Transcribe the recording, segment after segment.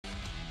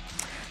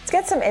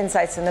get some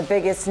insights on the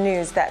biggest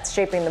news that's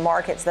shaping the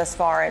markets thus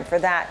far. And for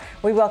that,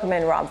 we welcome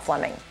in Rob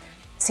Fleming,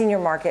 Senior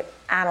Market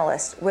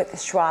Analyst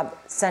with Schwab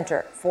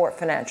Center for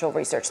Financial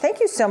Research. Thank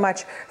you so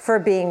much for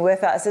being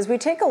with us. As we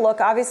take a look,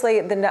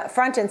 obviously, the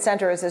front and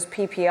center is this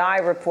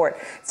PPI report.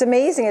 It's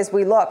amazing as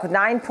we look,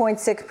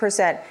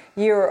 9.6%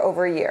 year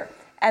over year.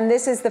 And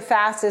this is the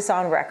fastest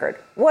on record.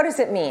 What does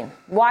it mean?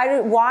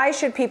 Why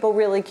should people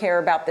really care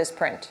about this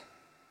print?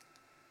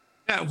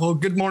 Yeah, well,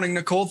 good morning,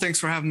 Nicole. Thanks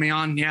for having me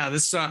on. Yeah,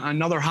 this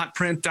another hot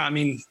print. I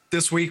mean,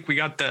 this week we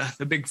got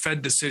the big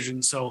Fed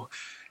decision.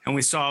 And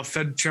we saw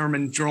Fed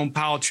Chairman Jerome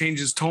Powell change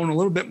his tone a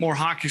little bit more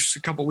hawkish a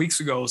couple of weeks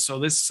ago. So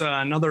this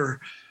another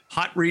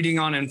hot reading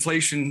on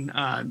inflation,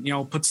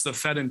 puts the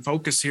Fed in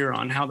focus here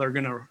on how they're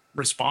going to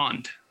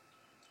respond.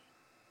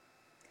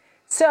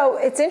 So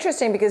it's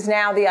interesting because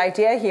now the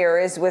idea here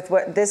is with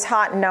this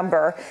hot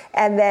number,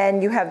 and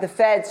then you have the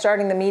Fed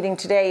starting the meeting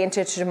today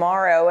into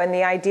tomorrow. And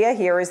the idea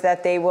here is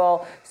that they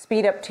will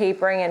speed up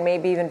tapering and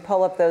maybe even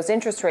pull up those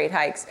interest rate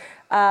hikes.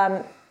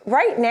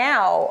 Right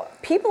now,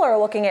 people are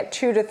looking at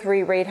 2 to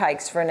 3 rate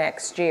hikes for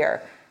next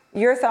year.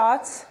 Your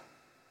thoughts?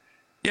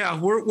 Yeah,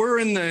 we're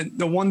in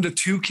the 1 to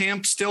 2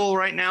 camp still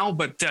right now.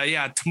 But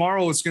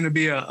tomorrow is going to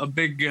be a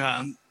big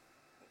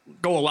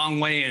go a long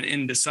way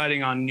in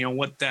deciding on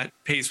what that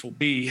pace will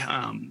be.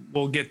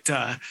 We'll get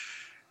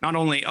not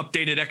only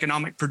updated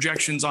economic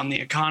projections on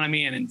the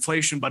economy and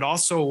inflation, but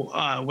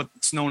also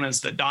what's known as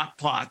the dot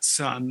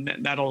plots.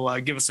 That'll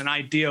give us an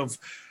idea of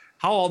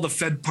how all the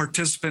Fed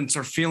participants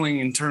are feeling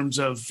in terms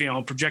of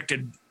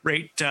projected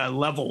rate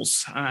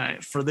levels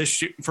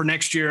for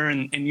next year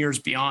and years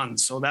beyond.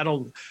 So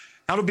that'll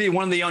be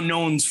one of the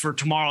unknowns for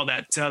tomorrow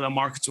that the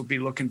markets will be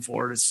looking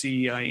for to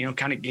see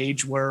kind of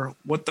gauge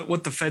what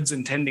the Fed's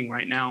intending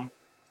right now.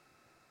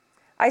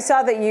 I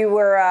saw that you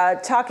were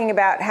talking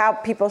about how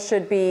people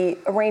should be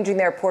arranging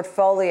their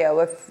portfolio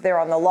if they're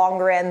on the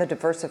longer end, the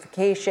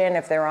diversification,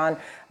 if they're on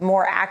a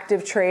more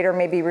active trader,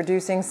 maybe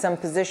reducing some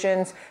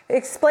positions.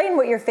 Explain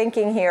what you're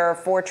thinking here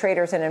for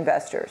traders and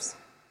investors.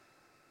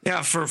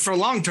 Yeah, for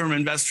long-term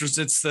investors,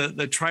 it's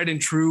the tried and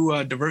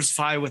true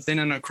diversify within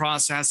and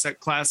across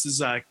asset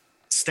classes.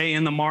 Stay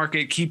in the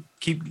market, keep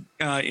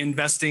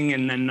investing,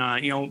 and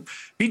then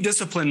be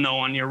disciplined though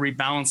on your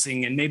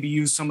rebalancing, and maybe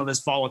use some of this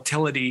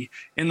volatility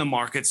in the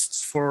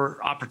markets for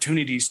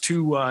opportunities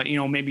to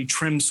maybe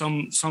trim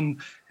some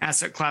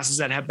asset classes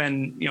that have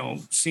been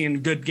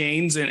seeing good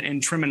gains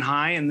and trimming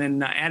high, and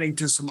then adding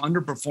to some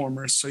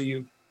underperformers. So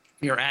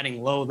you're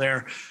adding low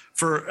there.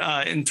 For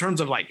in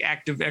terms of like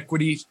active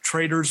equity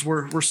traders,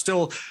 we're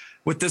still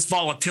with this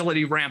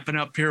volatility ramping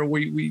up here.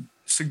 We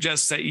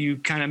suggest that you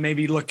kind of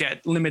maybe look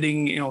at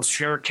limiting,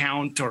 share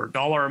count or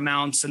dollar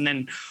amounts, and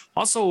then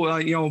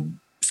also,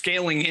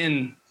 scaling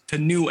in to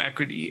new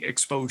equity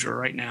exposure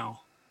right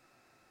now.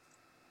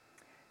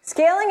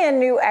 Scaling in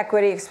new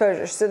equity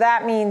exposure. So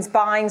that means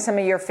buying some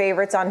of your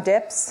favorites on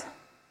dips?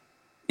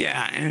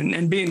 Yeah,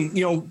 and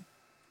being,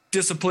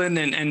 disciplined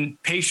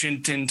and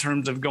patient in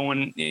terms of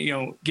going,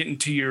 getting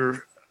to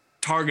your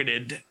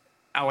targeted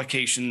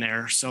allocation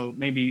there. So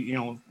maybe,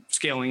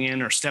 scaling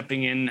in or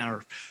stepping in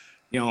or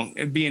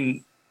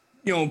being,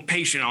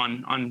 patient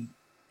on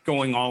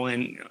going all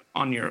in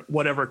on your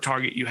whatever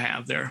target you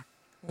have there.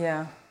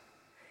 Yeah.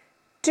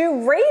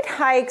 Do rate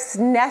hikes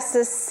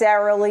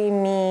necessarily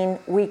mean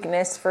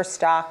weakness for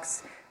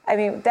stocks? I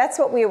mean, that's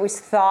what we always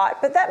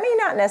thought, but that may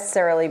not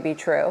necessarily be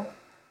true.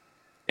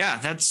 Yeah,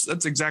 that's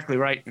exactly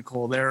right,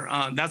 Nicole. There,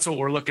 that's what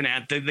we're looking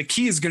at. The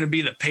key is going to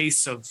be the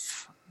pace of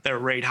their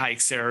rate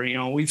hikes there.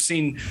 We've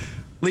seen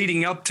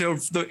leading up to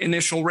the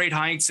initial rate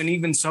hikes and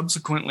even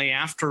subsequently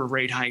after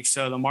rate hikes,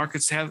 the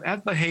markets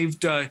have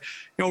behaved,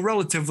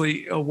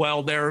 relatively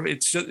well there.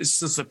 It's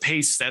just the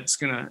pace that's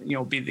going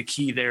to, be the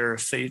key there.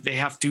 If they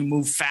have to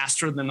move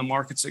faster than the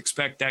markets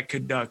expect, that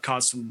could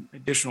cause some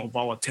additional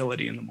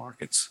volatility in the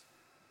markets.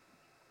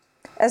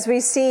 As we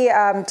see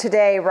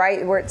today,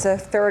 right, where it's a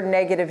third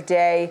negative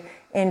day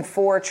in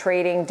 4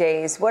 trading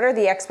days, what are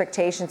the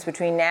expectations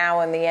between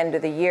now and the end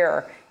of the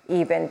year?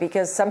 Even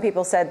because some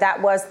people said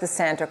that was the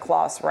Santa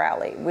Claus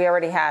rally. We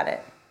already had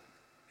it.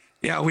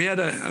 Yeah, we had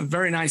a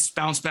very nice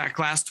bounce back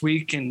last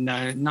week, and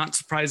not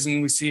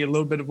surprising, we see a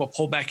little bit of a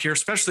pullback here,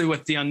 especially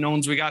with the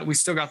unknowns we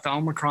still got the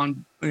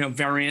Omicron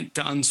variant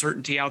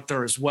uncertainty out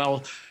there as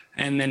well.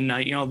 And then,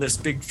 this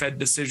big Fed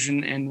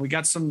decision, and we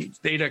got some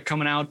data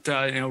coming out,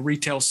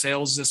 retail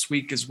sales this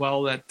week as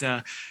well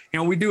that,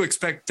 we do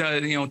expect,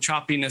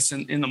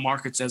 choppiness in the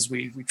markets as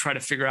we try to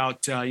figure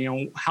out,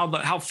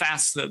 how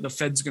fast the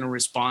Fed's going to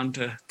respond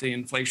to the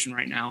inflation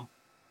right now.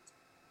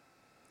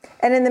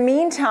 And in the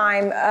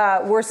meantime,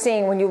 we're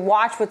seeing when you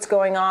watch what's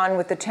going on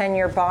with the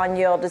 10-year bond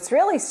yield, it's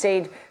really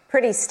stayed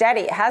pretty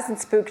steady. It hasn't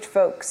spooked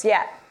folks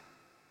yet.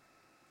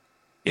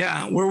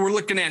 Yeah, we're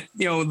looking at,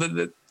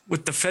 the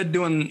with the Fed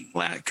doing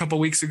a couple of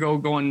weeks ago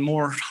going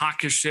more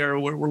hawkish there,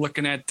 we're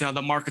looking at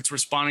the markets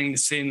responding to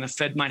saying the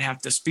Fed might have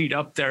to speed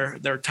up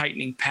their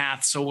tightening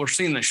path. So we're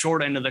seeing the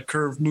short end of the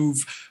curve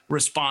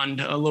respond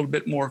a little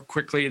bit more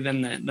quickly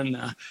than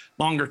the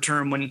longer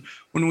term.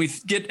 When we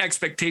get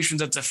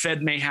expectations that the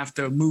Fed may have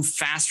to move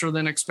faster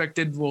than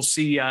expected, we'll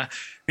see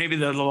maybe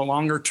the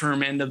longer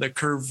term end of the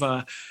curve,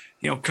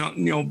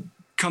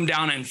 come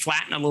down and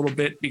flatten a little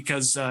bit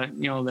because,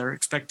 they're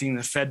expecting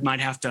the Fed might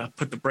have to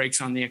put the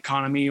brakes on the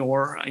economy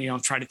or,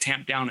 try to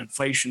tamp down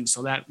inflation.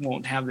 So that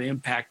won't have the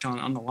impact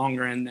on the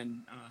longer end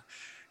than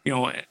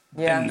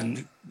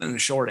the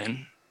short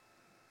end.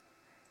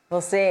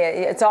 We'll see.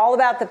 It's all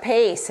about the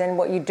pace, and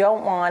what you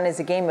don't want is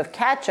a game of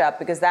catch-up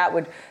because that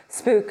would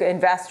spook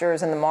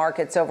investors in the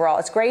markets overall.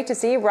 It's great to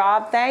see you,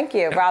 Rob. Thank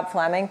you. Yep. Rob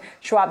Fleming,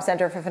 Schwab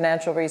Center for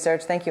Financial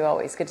Research. Thank you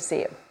always. Good to see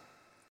you.